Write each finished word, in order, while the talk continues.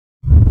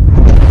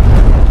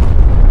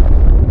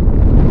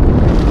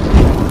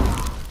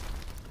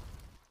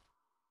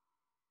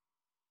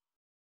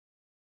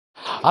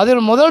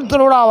அதில் முதல்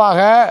திருவிழாவாக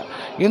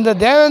இந்த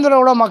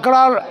தேவேந்திரகுல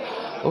மக்களால்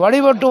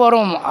வழிபட்டு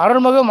வரும்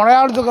அருள்மிகு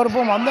மலையாளத்து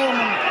கருப்பு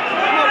மந்தையம்மன்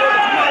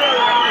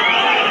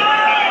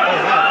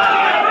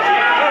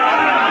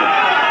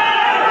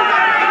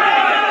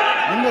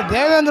இந்த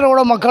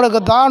தேவேந்திரகுல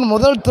மக்களுக்குத்தான்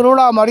முதல்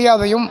திருவிழா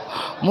மரியாதையும்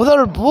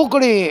முதல்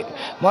பூக்குடி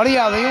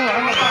மரியாதையும்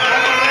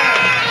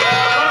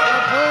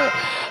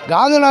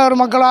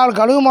காந்திநகர் மக்களால்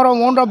கழுகு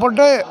மரம்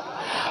ஊன்றப்பட்டு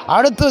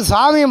அடுத்து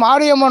சாமி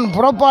மாரியம்மன்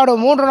புறப்பாடு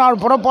 3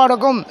 நாள்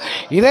புறப்பாடுக்கும்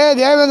இதே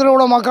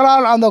தேவேந்திரகுல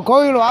மக்களால் அந்த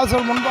கோவில்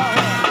வாசல்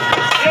முன்பாக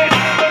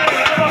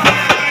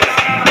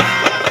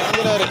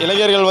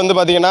இளைஞர்கள் வந்து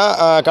பார்த்தீங்கன்னா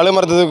கழுகு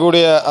மரத்துக்கு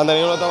கூடிய அந்த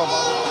நிகழ்வை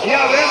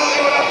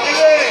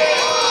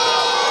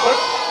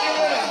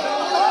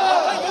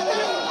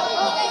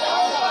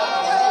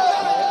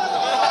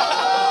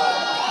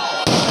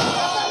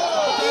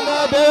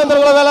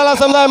தேவேந்திரகுல வேளாள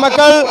சமுதாய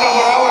மக்கள்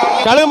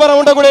கழுகு மரம்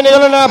ஊண்டக்கூடிய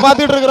நிகழ்வை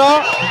பார்த்துட்டு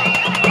இருக்கிறோம்.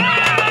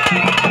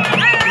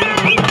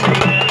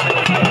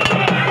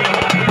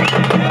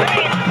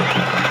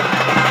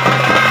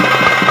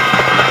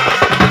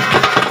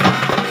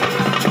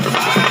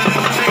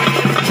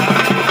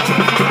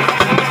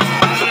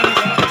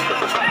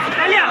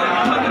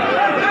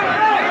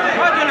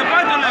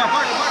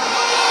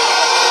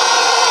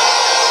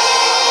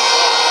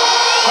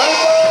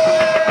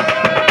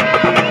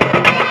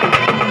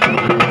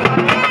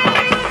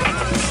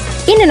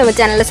 இன்னும் நம்ம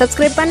சேனலை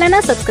சப்ஸ்கிரைப் பண்ணலன்னா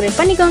சப்ஸ்கிரைப்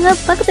பண்ணிக்கோங்க.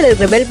 பக்கத்தில்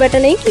இருக்கிற பெல்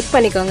பட்டனையும் கிளிக்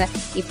பண்ணிக்கோங்க.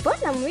 இப்போ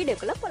நம்ம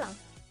வீடியோக்குள்ளே போகலாம்.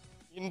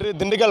 இன்று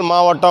திண்டுக்கல்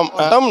மாவட்டம்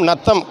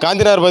நத்தம்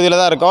காந்திநகர் பகுதியில்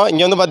தான் இருக்கோம்.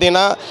 இங்கே வந்து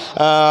பார்த்திங்கன்னா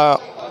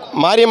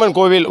மாரியம்மன்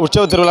கோவில்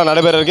உற்சவ திருவிழா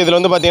நடைபெற இருக்குது. இதில்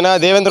வந்து பார்த்திங்கன்னா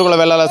தேவேந்திரகுல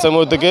வேளாள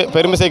சமூகத்துக்கு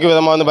பெருமை சேர்க்கும்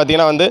விதமாக வந்து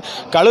பார்த்திங்கன்னா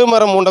கழுகு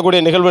மரம்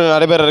ஊண்டக்கூடிய நிகழ்வு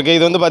நடைபெற இருக்குது.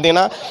 இது வந்து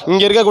பார்த்திங்கன்னா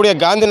இங்கே இருக்கக்கூடிய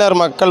காந்திநகர்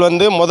மக்கள்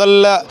வந்து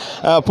முதல்ல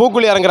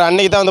பூக்குழி இறங்குற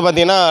அன்னைக்கு தான் வந்து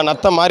பார்த்திங்கன்னா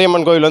நத்தம்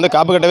மாரியம்மன் கோவில் வந்து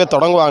காப்பு கட்டவே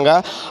தொடங்குவாங்க.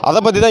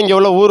 அதை பற்றி தான் இங்கே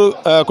உள்ள ஊர்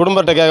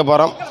குடும்பத்தை கேட்க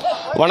போகிறோம்.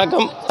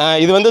 வணக்கம்.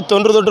 இது வந்து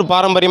தொன்று தொற்று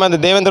பாரம்பரியமாக இந்த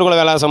தேவேந்திரகுல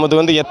வேளாள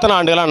சமூகத்துக்கு வந்து எத்தனை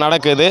ஆண்டுகளாக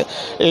நடக்குது?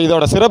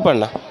 இதோட சிறப்பு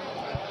என்ன?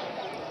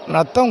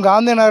 நத்தம்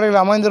காந்தி நகரில்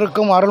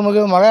அமைந்திருக்கும்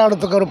அருள்மிகு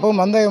மலையாளத்து கருப்பு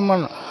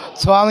மந்தையம்மன்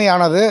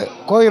சுவாமியானது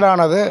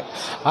கோயிலானது.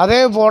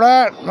 அதே போல்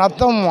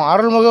நத்தம்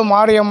அருள்மிகு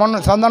மாரியம்மன்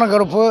சந்தன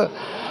கருப்பு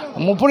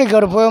முப்புளி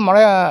கருப்பு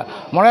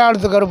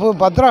மலையாளத்து கருப்பு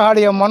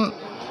பத்திரகாளியம்மன்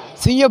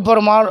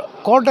சிங்கப்பெருமாள்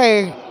கோட்டை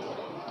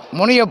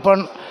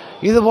முனியப்பன்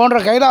இது போன்ற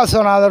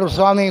கைலாசநாதர்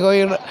சுவாமி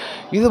கோயில்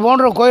இது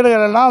போன்ற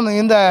கோயில்கள் எல்லாம்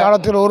இந்த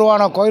காலத்தில்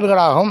உருவான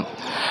கோயில்களாகும்.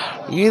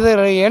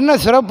 இதில் என்ன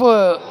சிறப்பு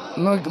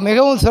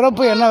மிகவும்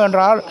சிறப்பு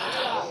என்னவென்றால்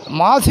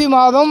மாசி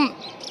மாதம்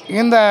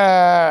இந்த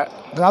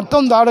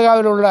நத்தம்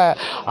தாலுகாவில் உள்ள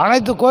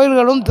அனைத்து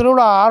கோயில்களும்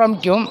திருவிழா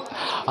ஆரம்பிக்கும்.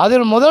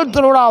 அதில் முதல்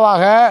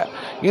திருவிழாவாக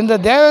இந்த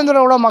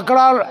தேவேந்திரகுல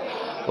மக்களால்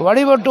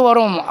வழிபட்டு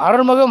வரும்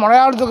அருள்மிகு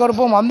மலையாளத்து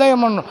கருப்பு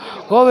மந்தையம்மன்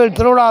கோவில்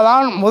திருவிழா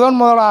தான்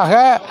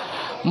முதலாக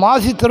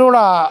மாசி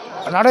திருவிழா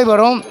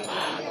நடைபெறும்.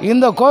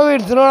 இந்த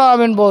கோவில்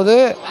திருவிழாவின் போது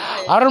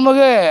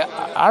அருள்மிகு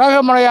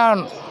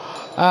அழகமலையான்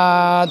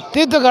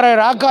தீர்த்தக்கரை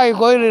ராக்காய்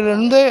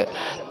கோயிலிலிருந்து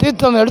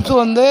தீர்த்தம் எடுத்து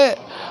வந்து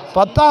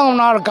 10ஆம்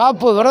நாள்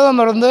காப்பு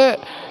விரதம் இருந்து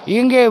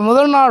இங்கே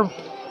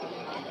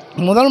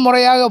முதல்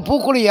முறையாக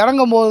பூக்குழி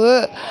இறங்கும்போது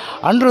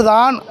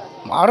அன்றுதான்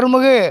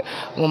அருள்மிகு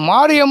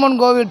மாரியம்மன்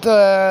கோவில்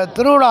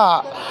திருவிழா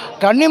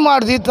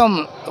கன்னிமார் தீர்த்தம்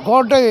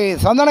கோட்டை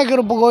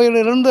சந்தனக்கருப்பு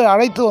கோயிலிருந்து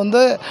அழைத்து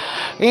வந்து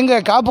இங்கே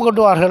காப்பு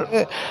கட்டுவார்கள்.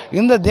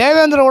 இந்த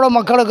தேவேந்திரகுல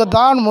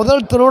மக்களுக்குத்தான்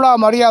முதல் திருவிழா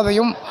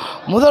மரியாதையும்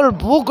முதல்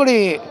பூக்குழி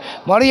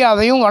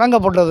மரியாதையும்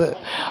வழங்கப்பட்டது.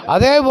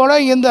 அதே போல்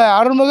இந்த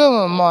அருள்மிகு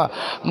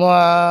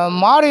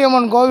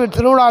மாரியம்மன் கோவில்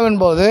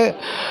திருவிழாவின் போது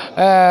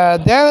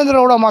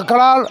தேவேந்திரகுல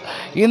மக்களால்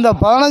இந்த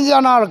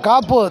 15ஆம் நாள்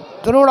காப்பு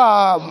திருவிழா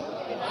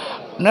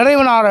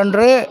நிறைவு நாள்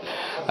அன்று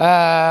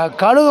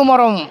கழுகு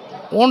மரம்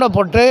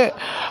ஊண்டப்பட்டு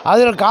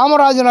அதில்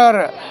காமராஜர்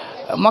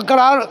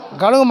மக்களால்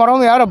கழுகு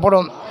மரம்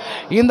ஏறப்படும்.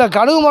 இந்த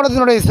கழுகு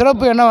மரத்தினுடைய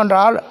சிறப்பு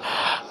என்னவென்றால்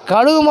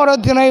கழுகு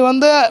மரத்தினை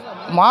வந்து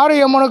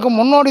மாரியம்மனுக்கு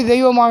முன்னோடி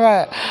தெய்வமாக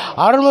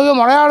அருள்மிகு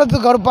மலையாளத்து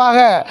கருப்பாக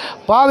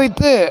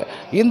பாவித்து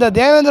இந்த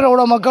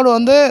தேவேந்திரகுல மக்கள்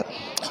வந்து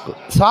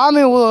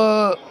சாமி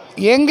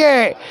எங்கே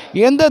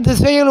எந்த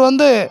திசையில்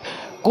வந்து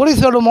குறி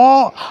சொல்லுமோ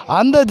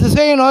அந்த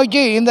திசையை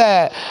நோக்கி இந்த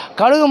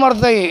கழுகு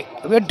மரத்தை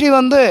வெட்டி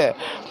வந்து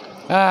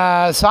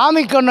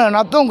சாமிக்கண்ணு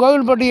நத்தம்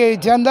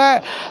கோவில்பட்டியைச் சேர்ந்த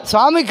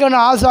சாமிக்கண்ணு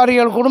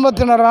ஆசாரிகள்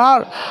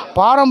குடும்பத்தினரால்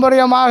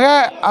பாரம்பரியமாக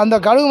அந்த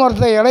கழுகு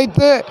மரத்தை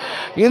இழைத்து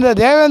இந்த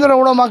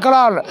தேவேந்திரகுல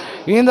மக்களால்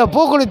இந்த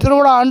பூக்குழி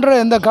திருவிழா அன்று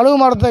இந்த கழுகு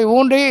மரத்தை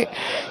ஊண்டி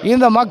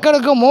இந்த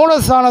மக்களுக்கு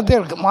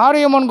மூலஸ்தானத்தில்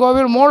மாரியம்மன்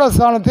கோவில்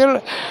மூலஸ்தானத்தில்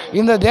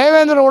இந்த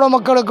தேவேந்திரகுல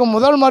மக்களுக்கு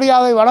முதல்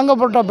மரியாதை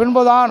வழங்கப்பட்ட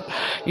பின்புதான்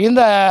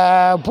இந்த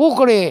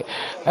பூக்குழி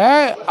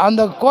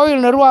அந்த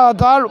கோவில்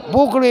நிர்வாகத்தால்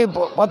பூக்குழி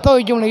பற்ற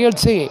வைக்கும்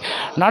நிகழ்ச்சி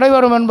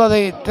நடைபெறும்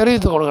என்பதை தெரிவித்துக்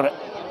கொள்கிறேன்.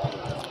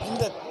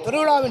 இந்த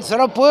திருவிழாவின்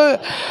சிறப்பு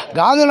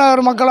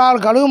காந்திநகர்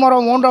மக்களால் கழுகு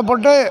மரம்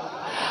ஊன்றப்பட்டு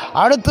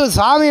அடுத்து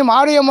சாமி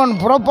மாரியம்மன்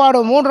புறப்பாடு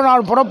 3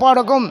 நாள்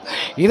புறப்பாடுக்கும்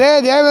இதே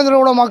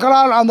தேவேந்திரகுல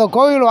மக்களால் அந்த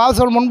கோவில்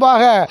வாசல்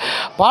முன்பாக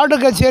பாட்டு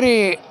கச்சேரி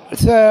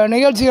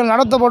நிகழ்ச்சிகள்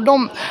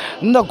நடத்தப்பட்டும்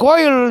இந்த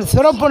கோயில்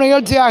சிறப்பு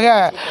நிகழ்ச்சியாக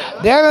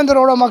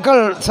தேவேந்திரோட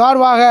மக்கள்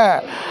சார்பாக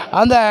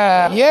அந்த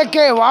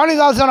ஏகே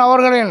வாணிதாசன்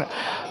அவர்களின்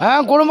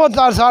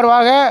குடும்பத்தார்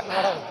சார்பாக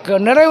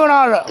நிறைவு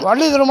நாள்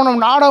வள்ளி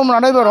திருமணம் நாடகம்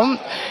நடைபெறும்.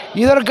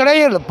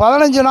 இதற்கிடையில்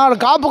 15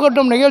 நாள் காப்பு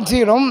கட்டும்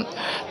நிகழ்ச்சியிலும்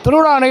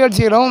திருவிழா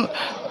நிகழ்ச்சியிலும்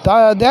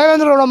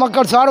தேவேந்திரோட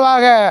மக்கள்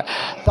சார்பாக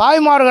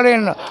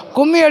தாய்மார்களின்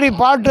கும்மியடி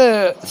பாட்டு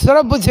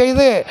சிறப்பு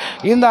செய்து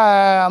இந்த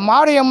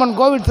மாரியம்மன்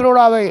கோவில்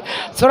திருவிழாவை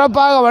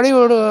சிறப்பாக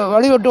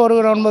வழிபட்டு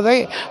வருகிறோம் என்பதை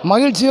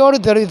மகிழ்ச்சியோடு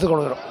தெரிவித்துக்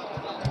கொள்கிறோம்.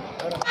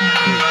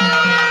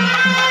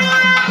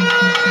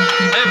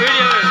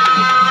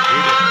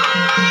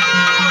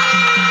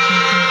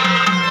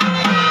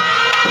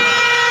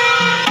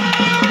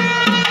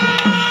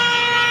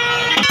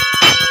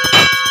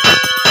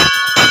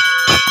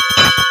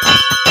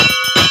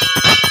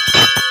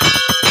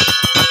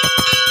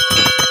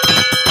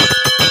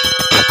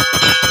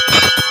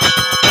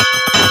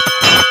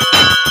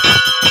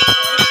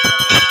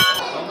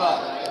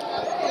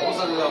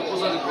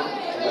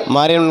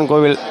 மாரியம்மன்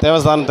கோவில்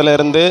தேவஸ்தானத்தில்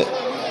இருந்து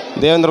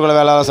தேவேந்திரகுல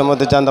வேளாளர்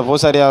சமூகத்தை சார்ந்த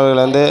பூசாரி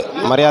அவர்கள் வந்து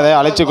மரியாதையை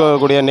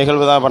அழைச்சிக்கக்கூடிய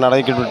நிகழ்வு தான் இப்போ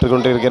நடைபெற்று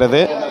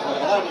கொண்டிருக்கிறது.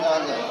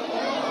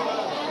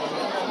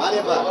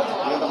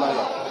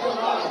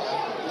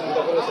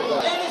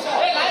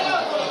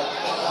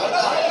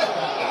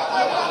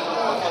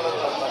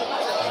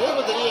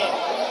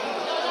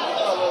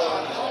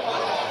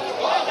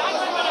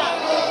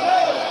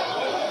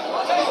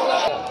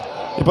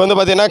 இப்போ வந்து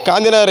பார்த்திங்கன்னா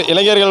காந்திநகர்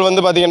இளைஞர்கள்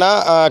வந்து பார்த்திங்கன்னா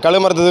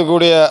கழுமரத்துக்கு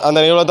கூடிய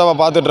அந்த நிகழ்வை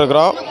தான்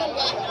பார்த்துட்ருக்குறோம்.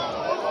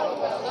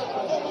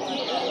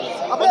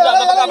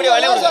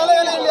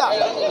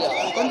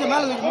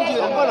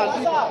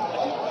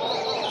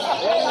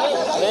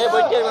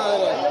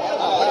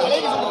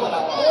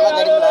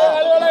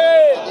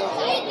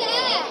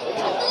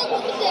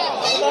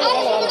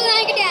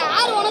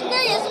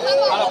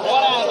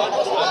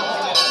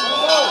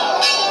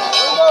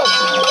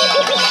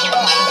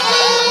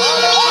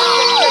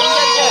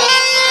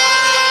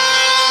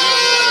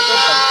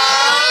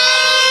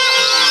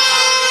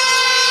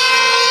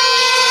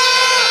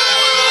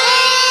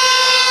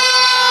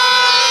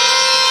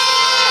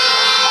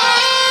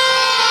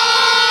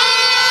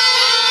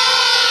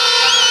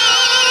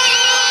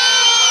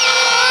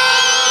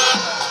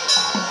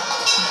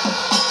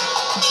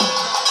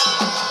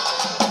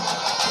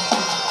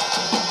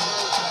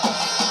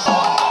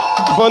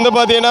 இப்போ வந்து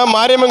பார்த்தீங்கன்னா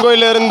மாரியம்மன்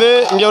கோயிலிருந்து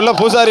இங்கே உள்ள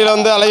பூசாரியில்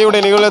வந்து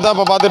அழகியுடைய நிகழ்வை தான்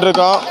இப்போ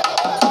பார்த்துட்ருக்கோம்.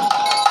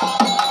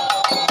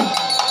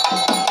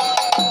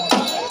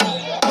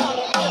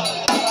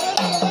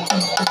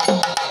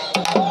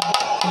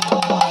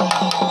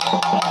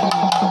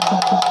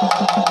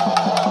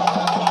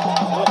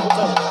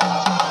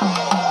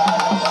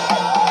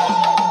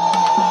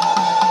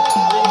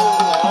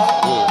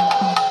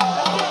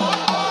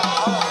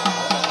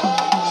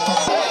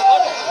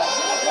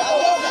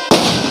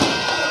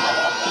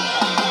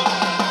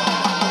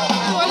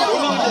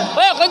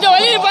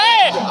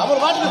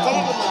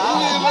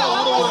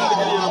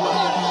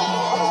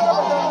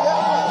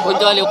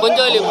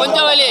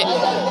 கொஞ்சம் வலி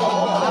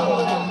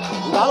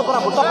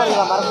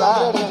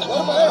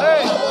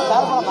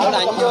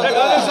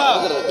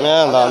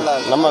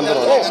நம்ம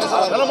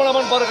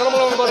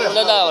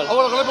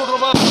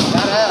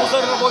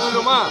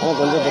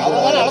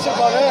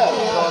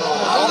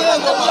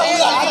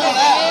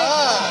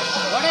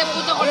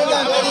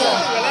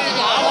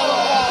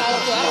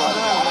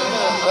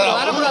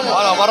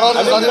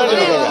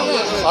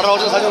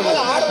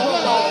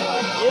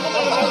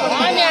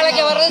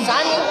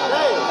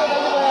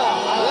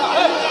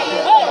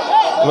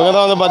இவங்க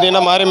தான் வந்து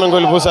பார்த்தீங்கன்னா மாரியம்மன்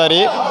கோயில் பூசாரி.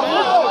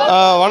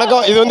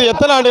 வணக்கம். இது வந்து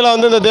எத்தனை ஆண்டுகளாக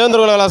வந்து இந்த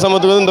தேவேந்திரகுல வேளாளர்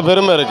சமூகத்துக்கு வந்து இந்த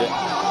பெருமை இருக்குது?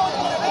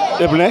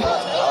 எப்படின்னு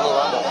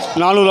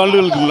 400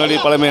 ஆண்டுகளுக்கு முன்னாடி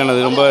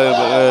பழமையானது, ரொம்ப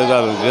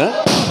இதாக இருக்குது.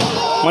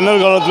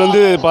 மன்னர்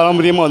காலத்துலேருந்து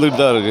பாரம்பரியமாக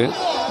வந்துக்கிட்டு தான் இருக்குது.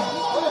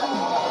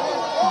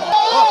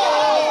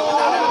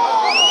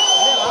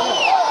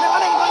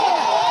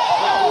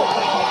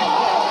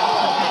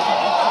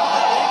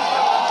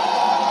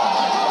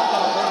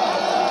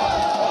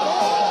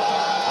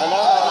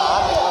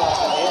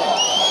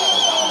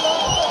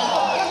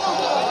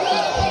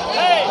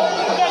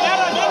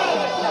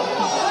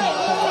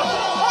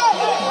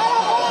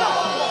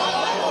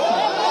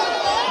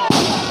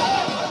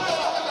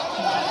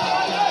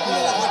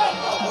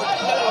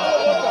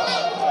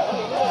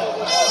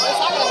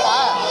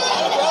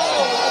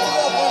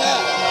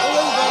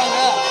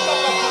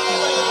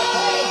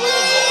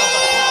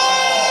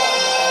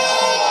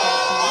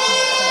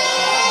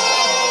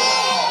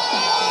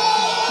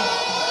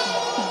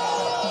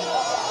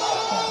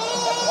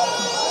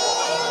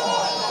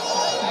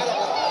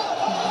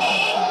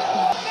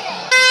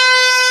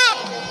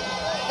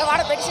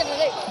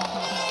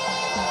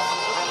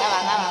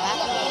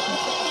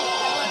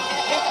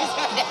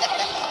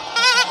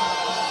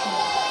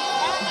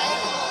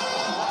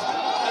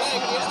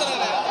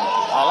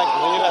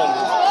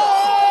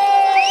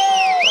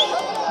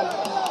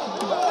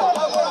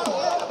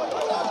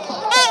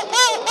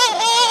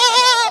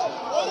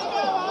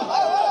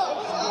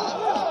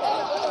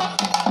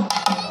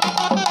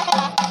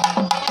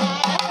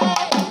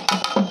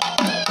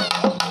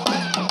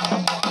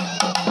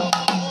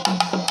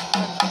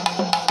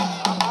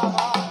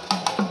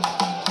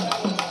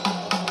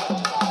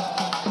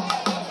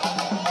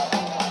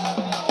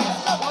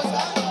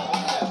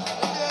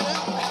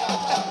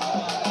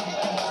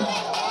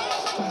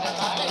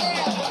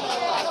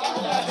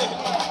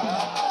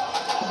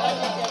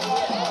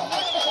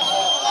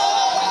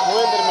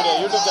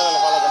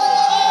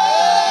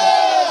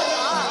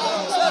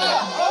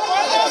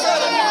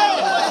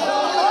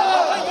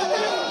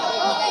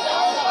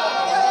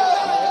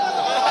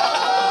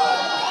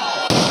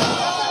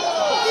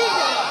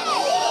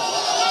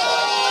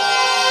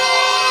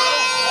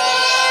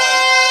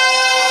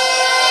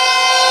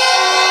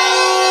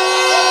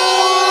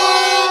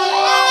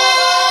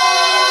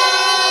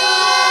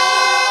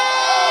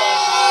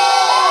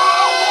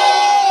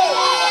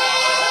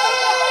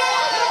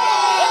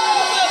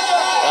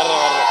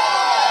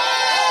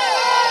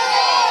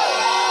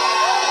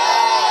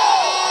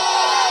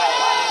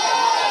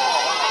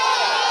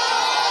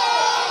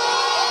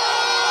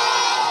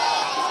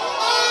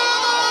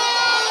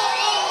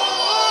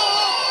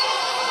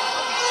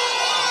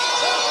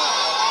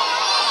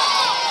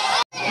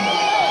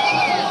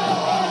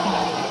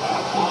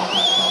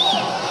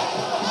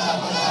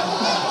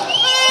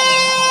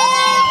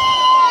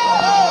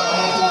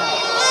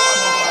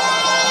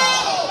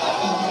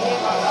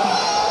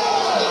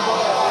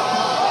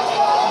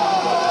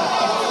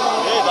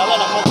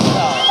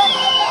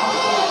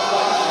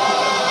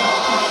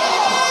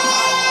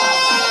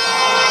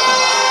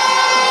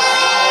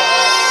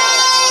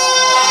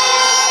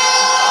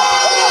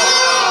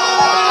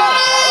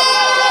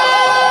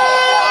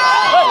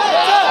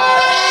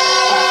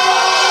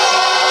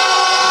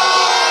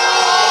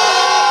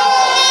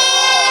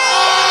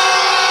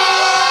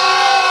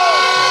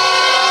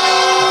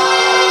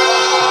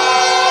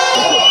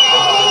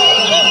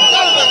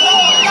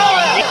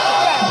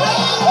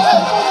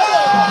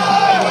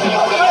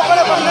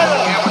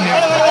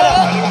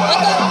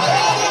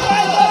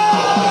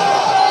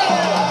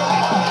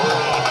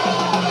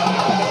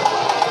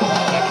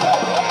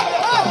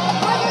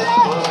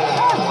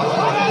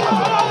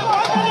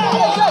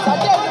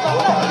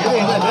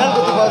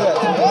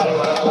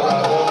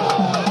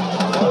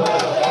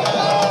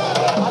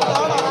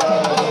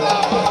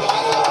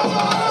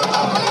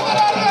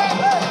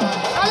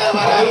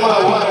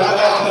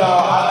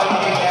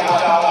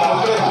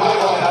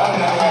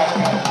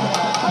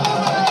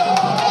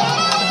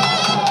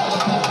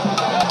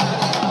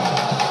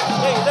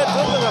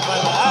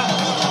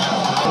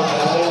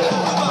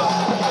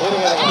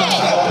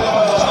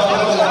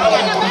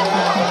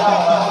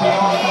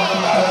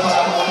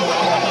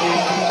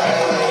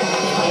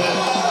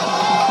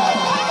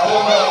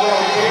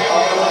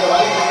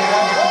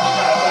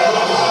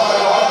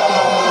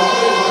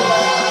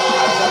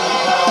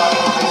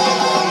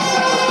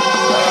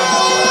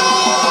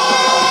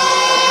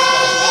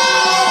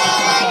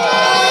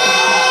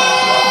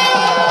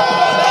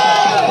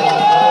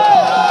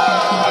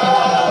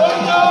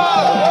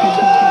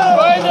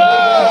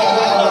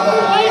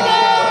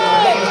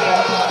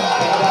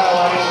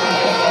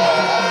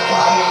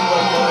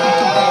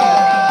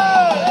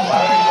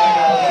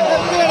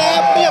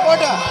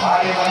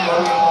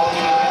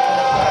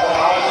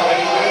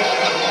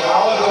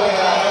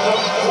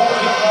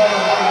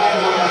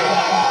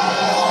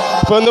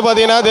 இப்போ வந்து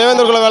பார்த்தீங்கன்னா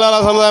தேவேந்திர குல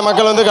வேளாளர் சமுதாய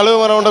மக்கள் வந்து கழுவு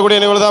மரம் ஊண்டக்கூடிய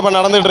நிகழ்வு தான் இப்போ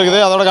நடந்துகிட்டு இருக்குது.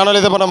 அதோட காணொலி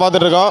தான் இப்போ நம்ம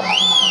பார்த்துட்டு இருக்கோம்.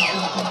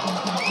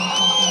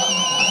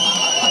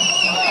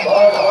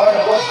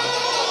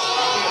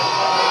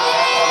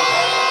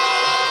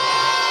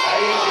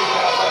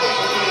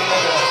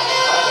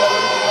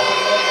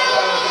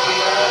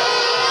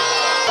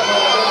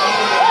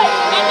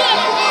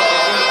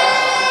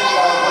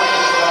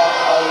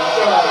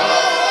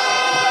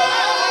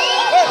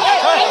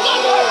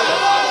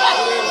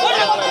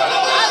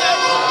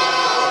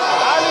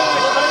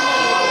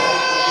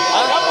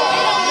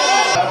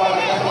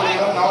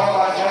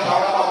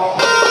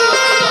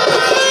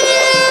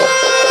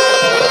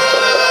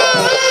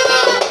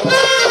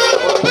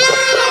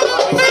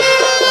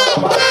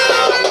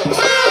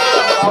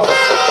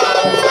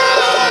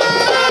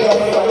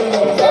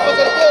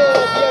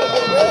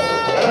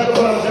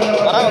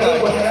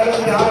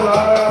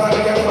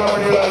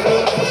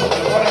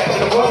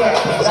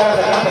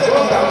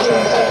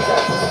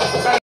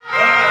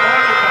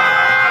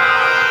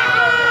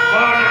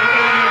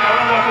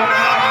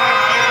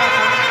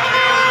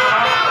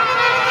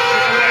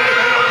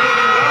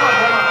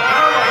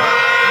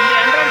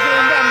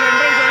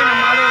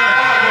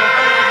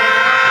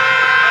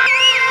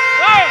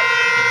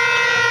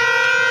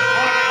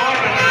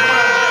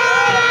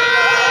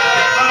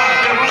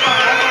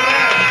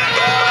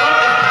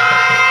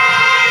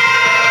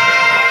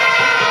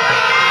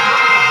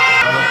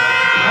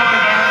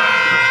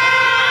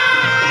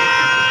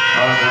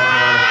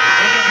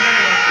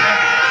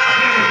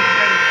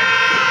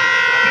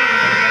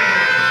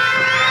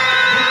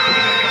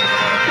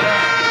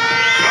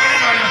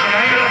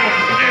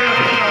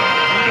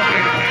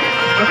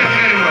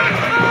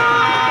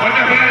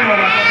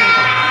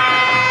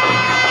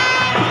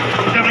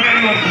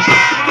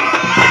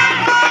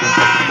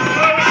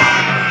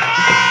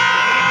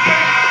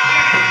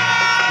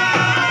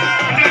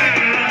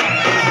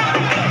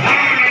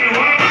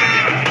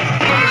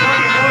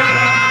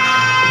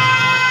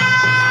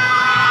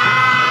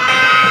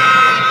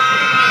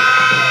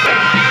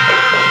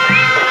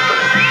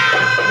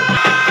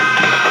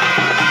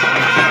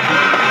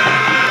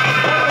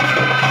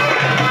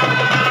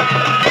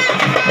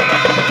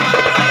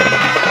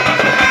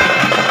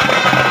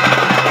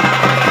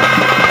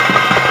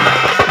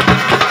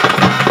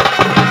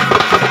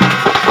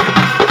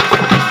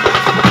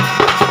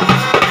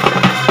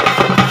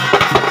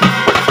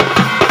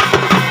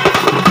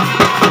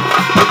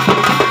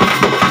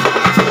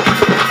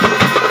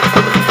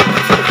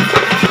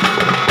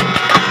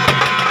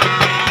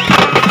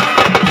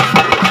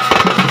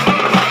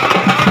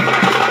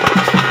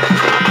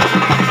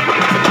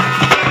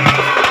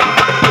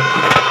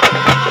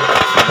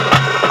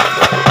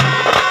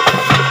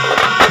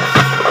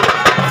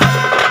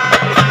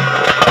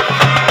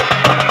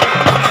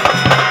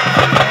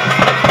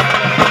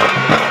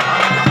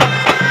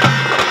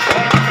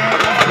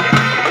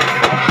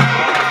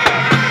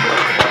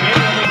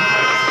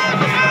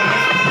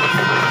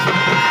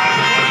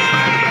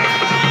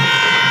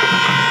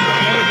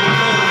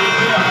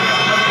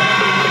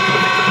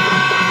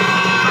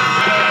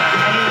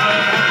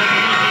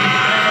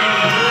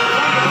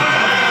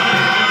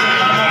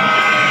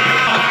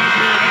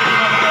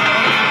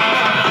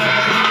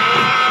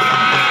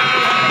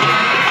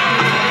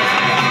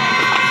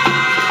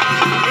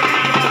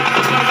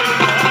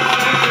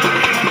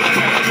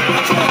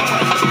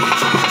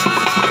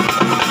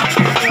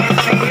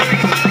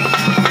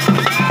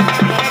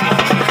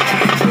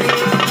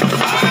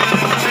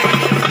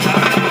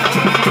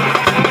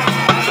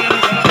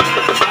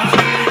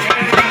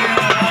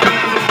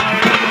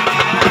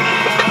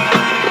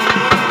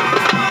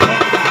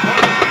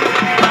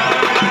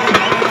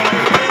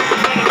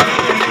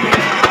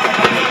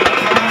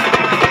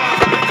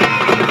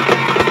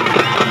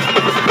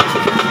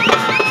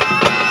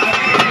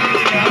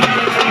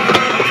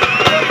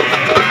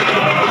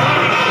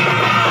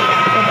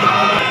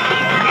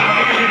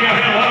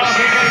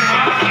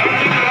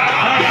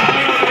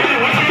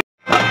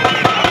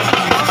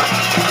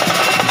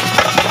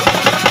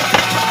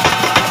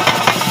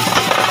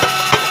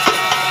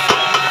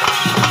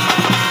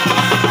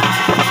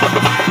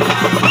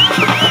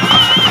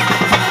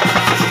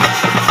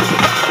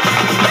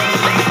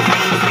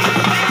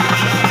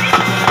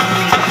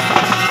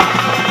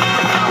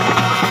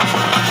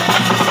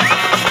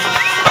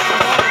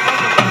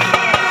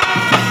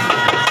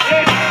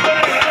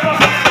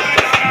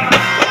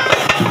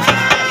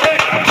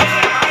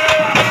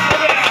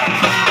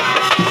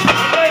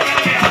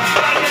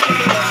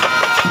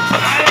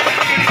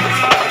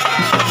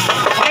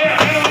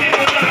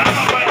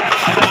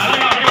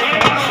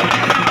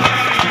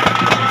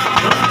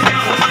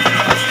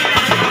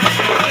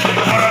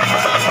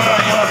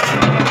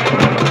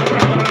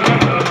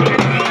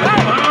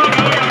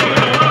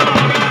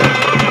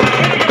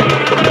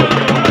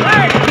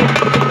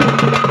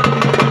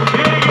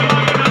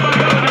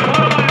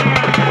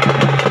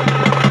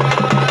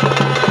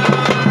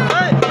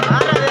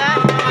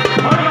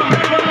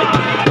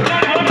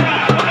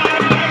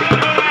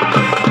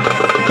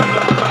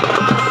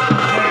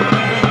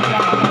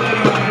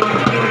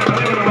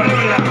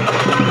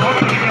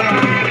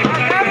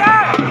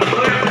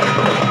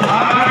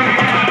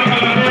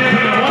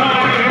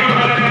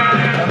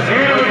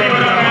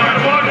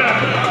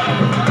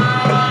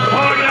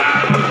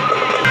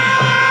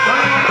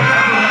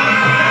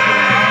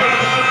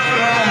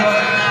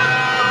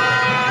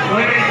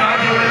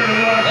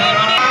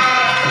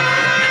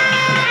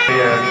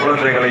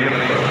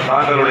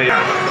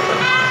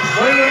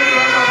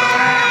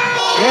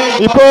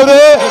 இப்போது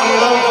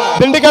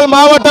திண்டுக்கல்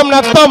மாவட்டம்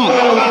நத்தம்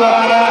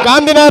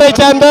காந்திநகரை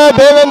சேர்ந்த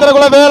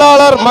தேவேந்திரகுல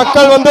வேளாளர்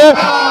மக்கள் வந்து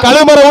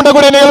கழுமரம்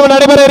ஊண்டக்கூடிய நிகழ்வு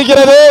நடைபெற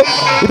இருக்கிறது.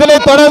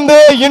 இதனைத் தொடர்ந்து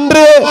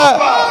இன்று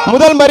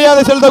முதல்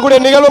மரியாதை செலுத்தக்கூடிய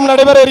நிகழ்வும்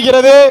நடைபெற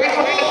இருக்கிறது.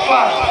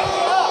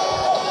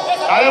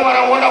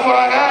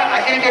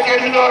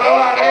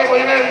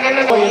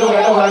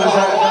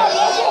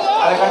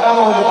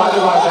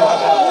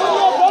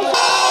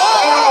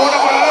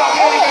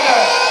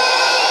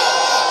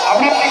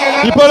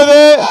 இப்பொழுது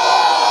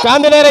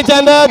காந்திநகரை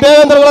சேர்ந்த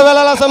தேவேந்திரகுல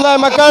வேளாளர் சமுதாய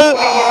மக்கள்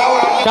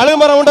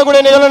கழுமரம்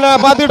ஊண்டக்கூடிய நிகழ்வு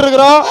பார்த்துட்டு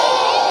இருக்கிறோம்.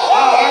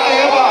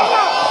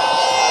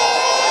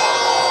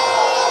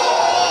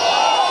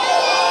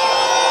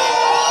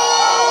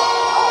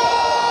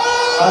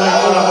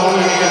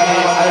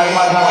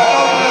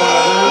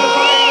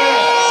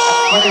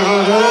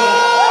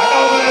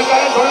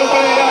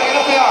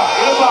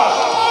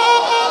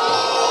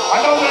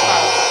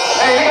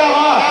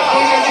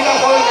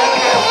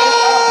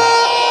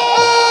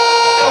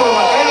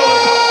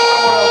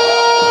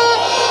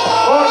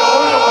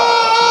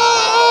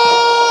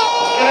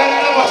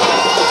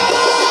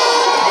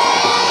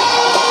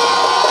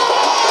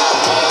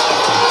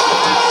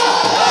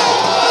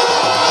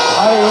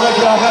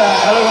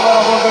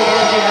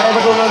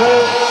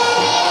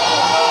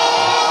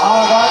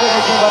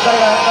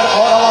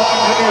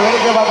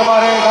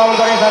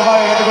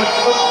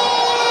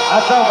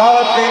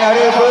 காவல்துறையின்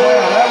அறிவிப்பு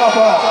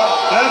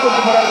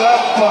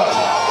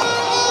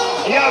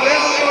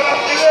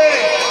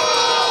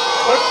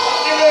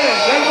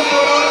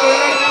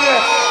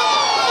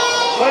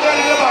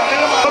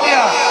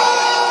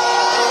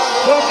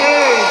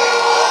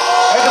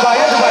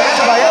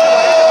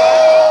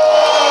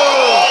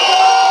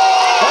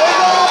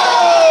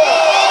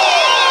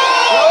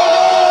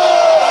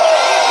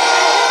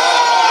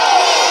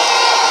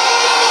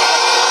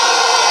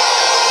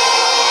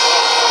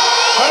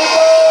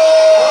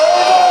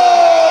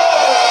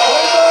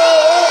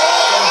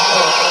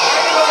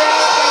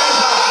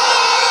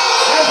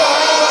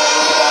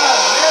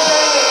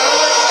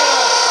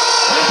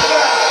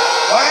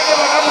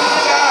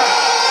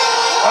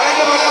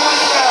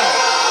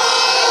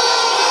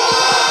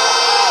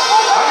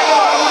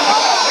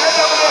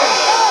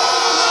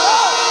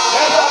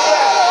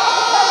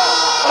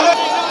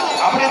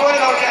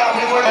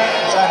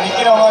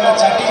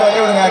சட்டிக்கு வழி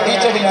விடுங்க.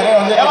 டீச்சர் நிறைய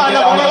வந்து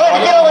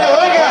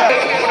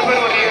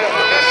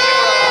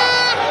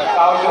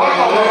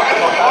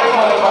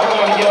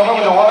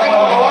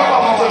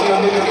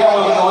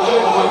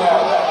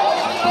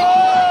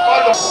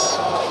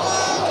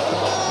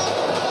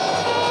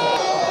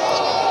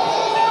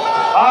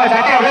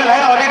சட்டி அப்படியே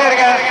லைனா வந்துட்டே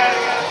இருக்க.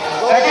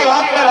 சட்டி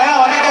வாங்க லைனா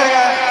வந்துட்டே இருக்க.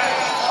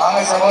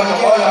 வாங்க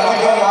சகோதரர்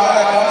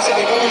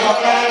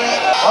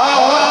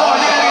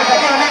வாங்க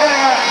சட்டி வந்துட்டே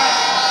இருக்க.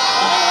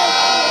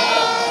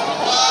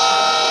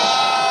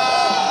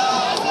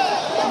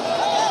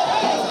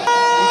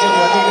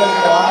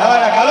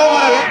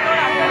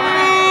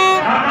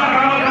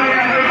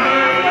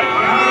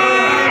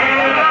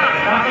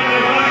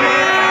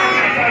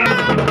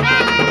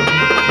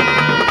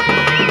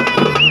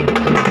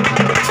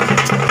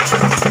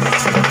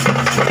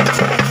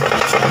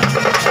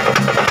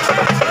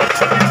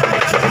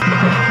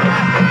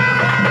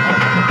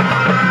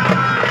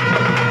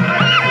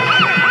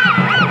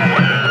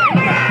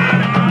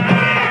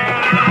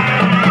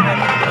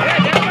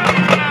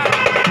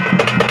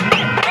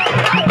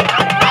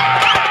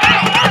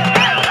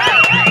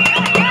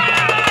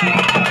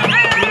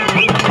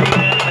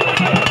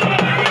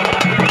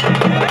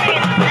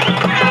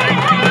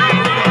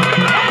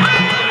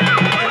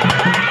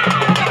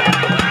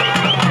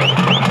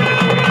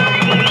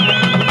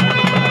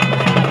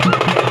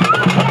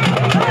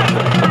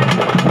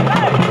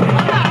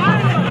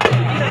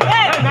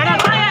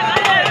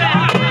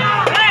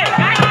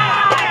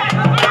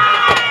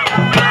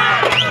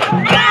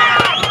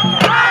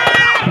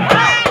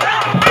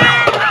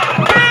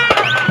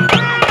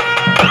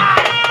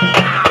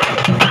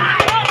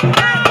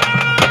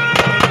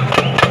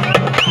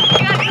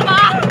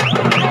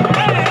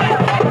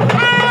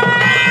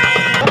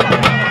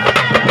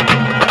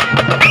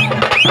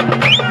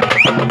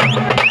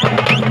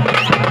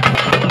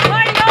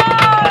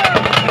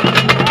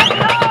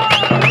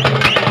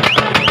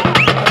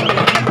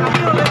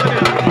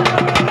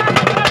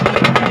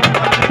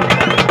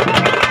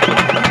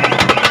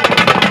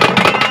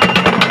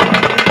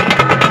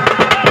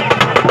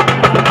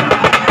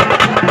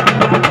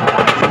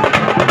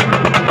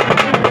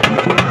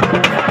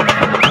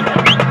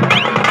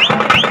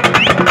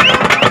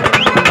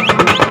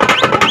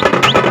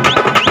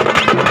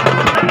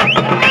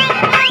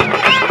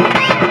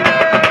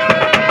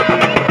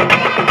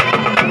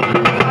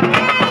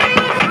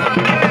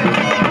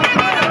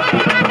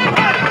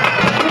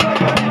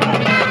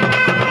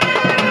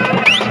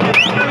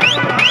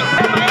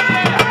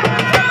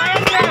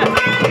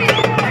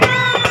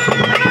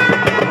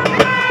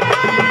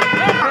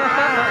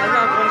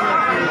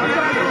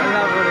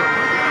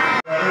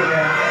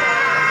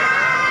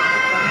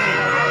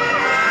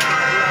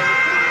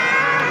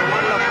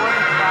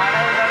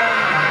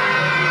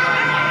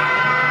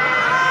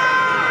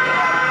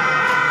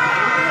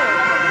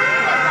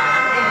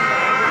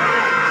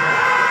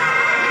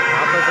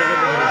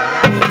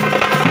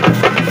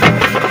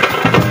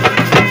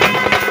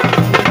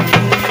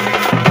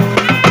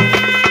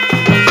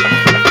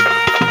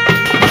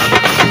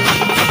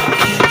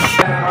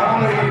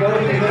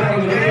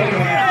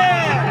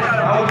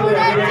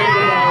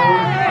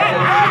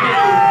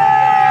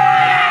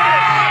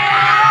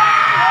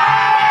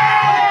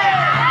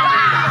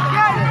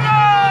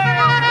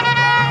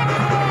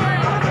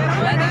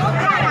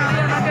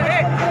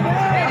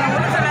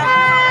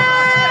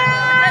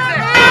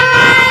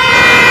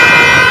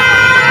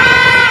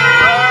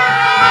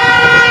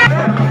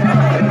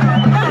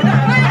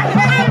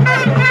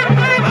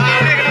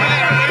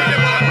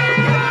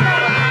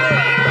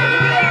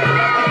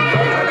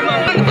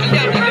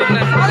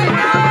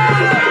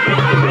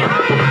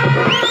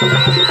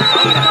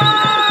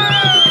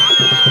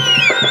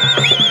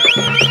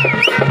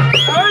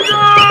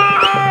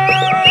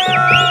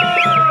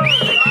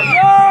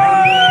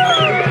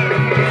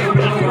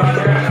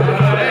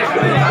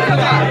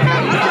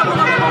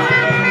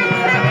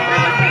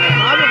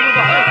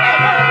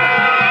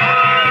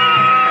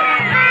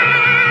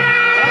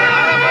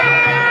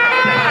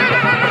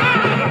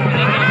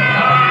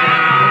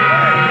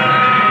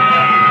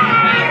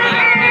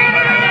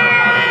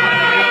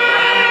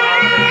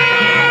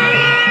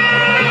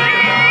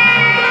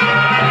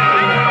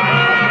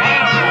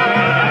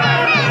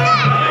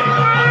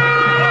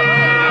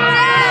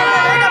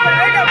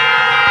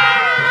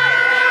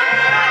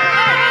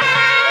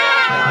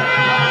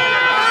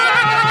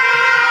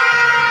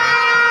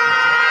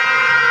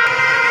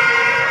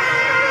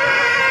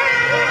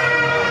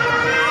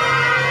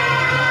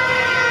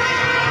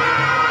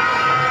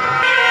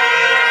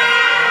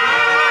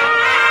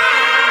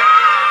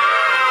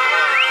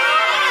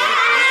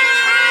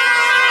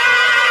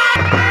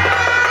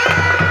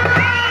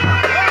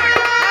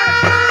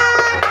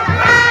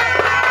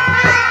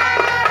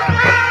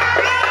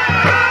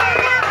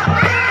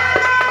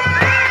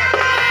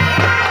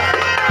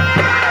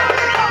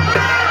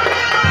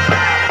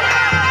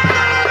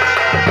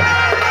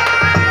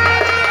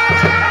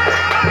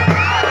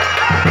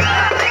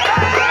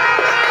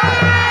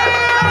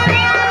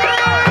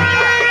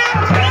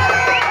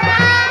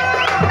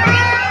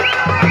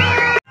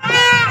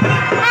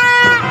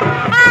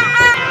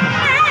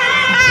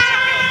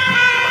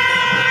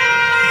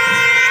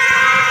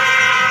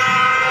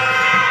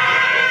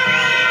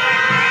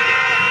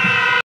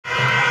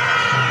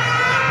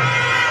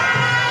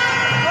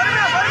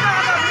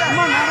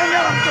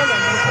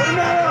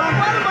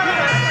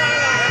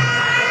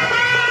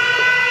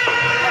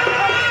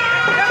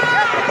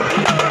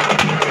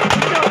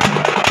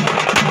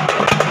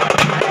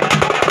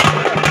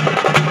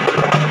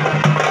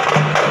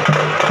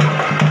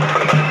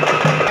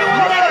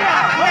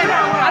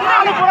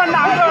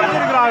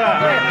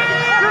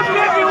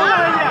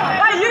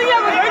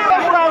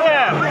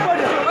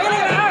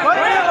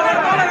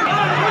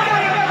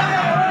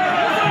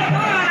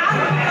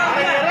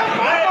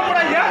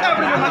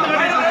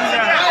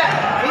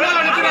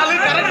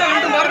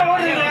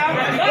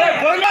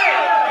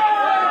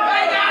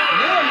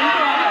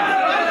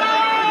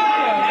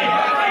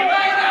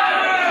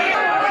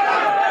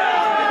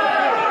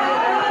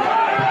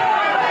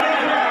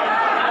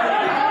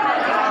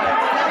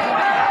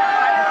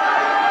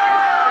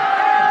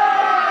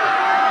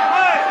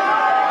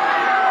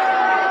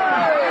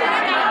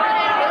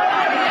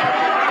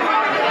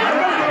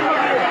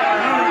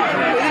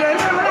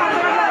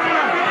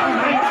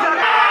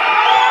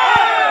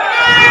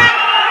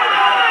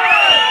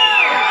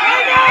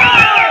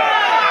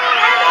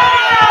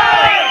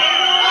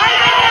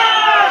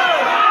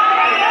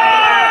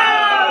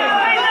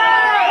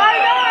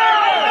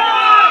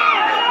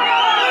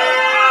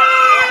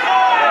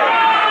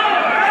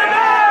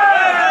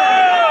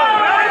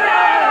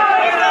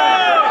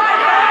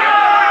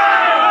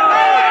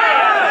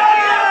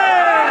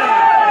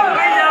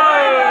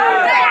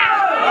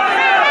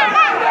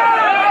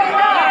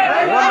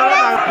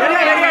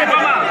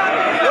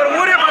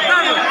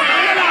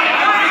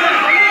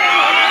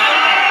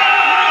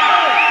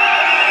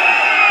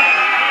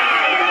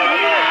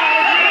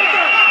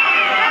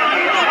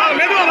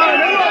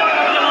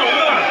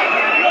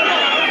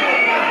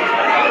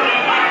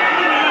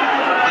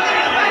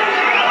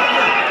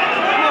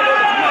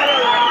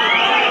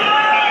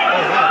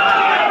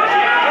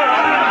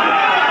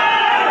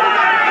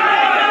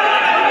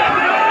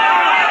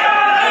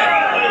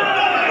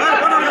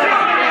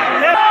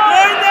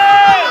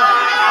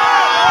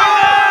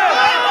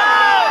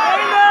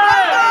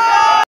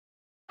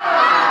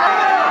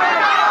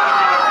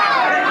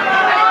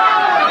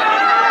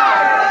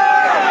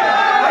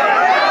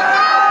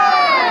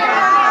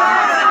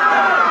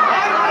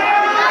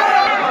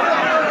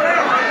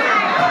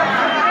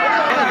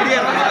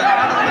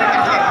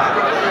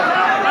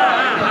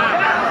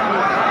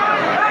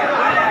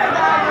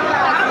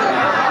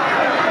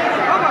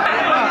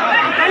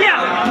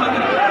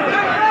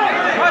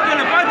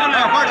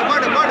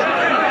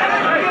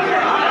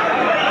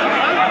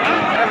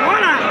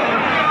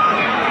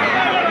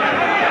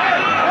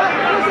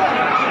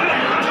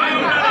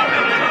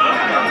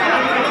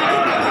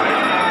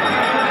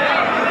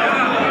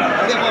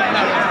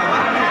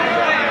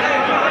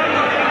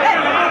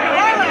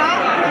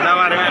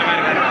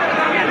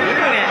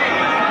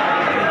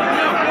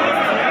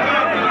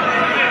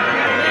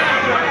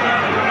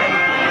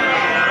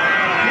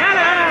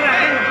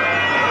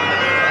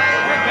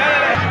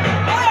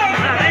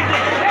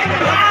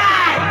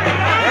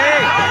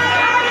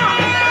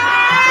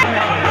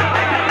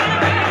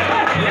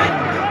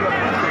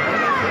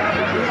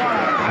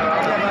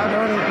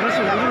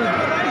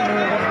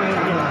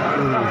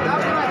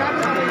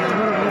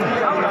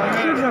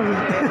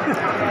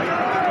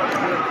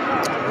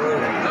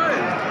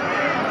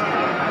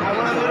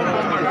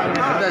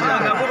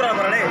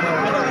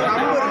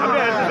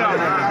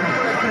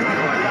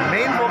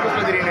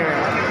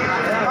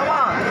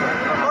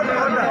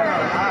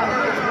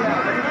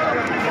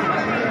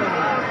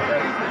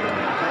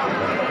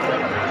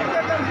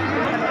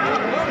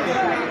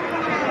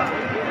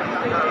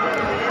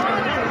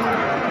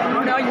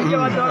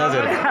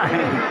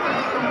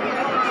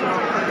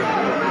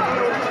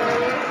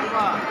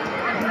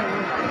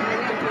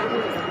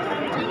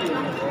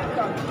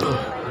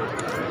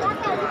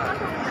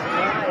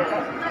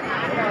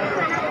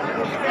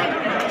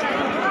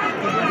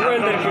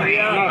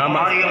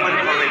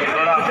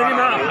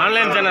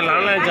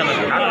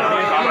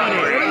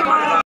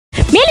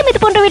 மேலும் இது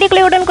போன்ற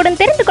வீடியோக்களை உடனுக்குடன்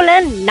தெரிந்து கொள்ள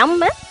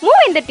நம்ம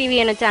மூவேந்தர் டிவி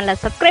என்ற சேனலை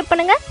சப்ஸ்கிரைப்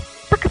பண்ணுங்க,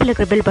 பக்கத்தில்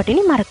இருக்கிற பெல்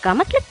பட்டனை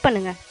மறக்காம கிளிக்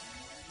பண்ணுங்க.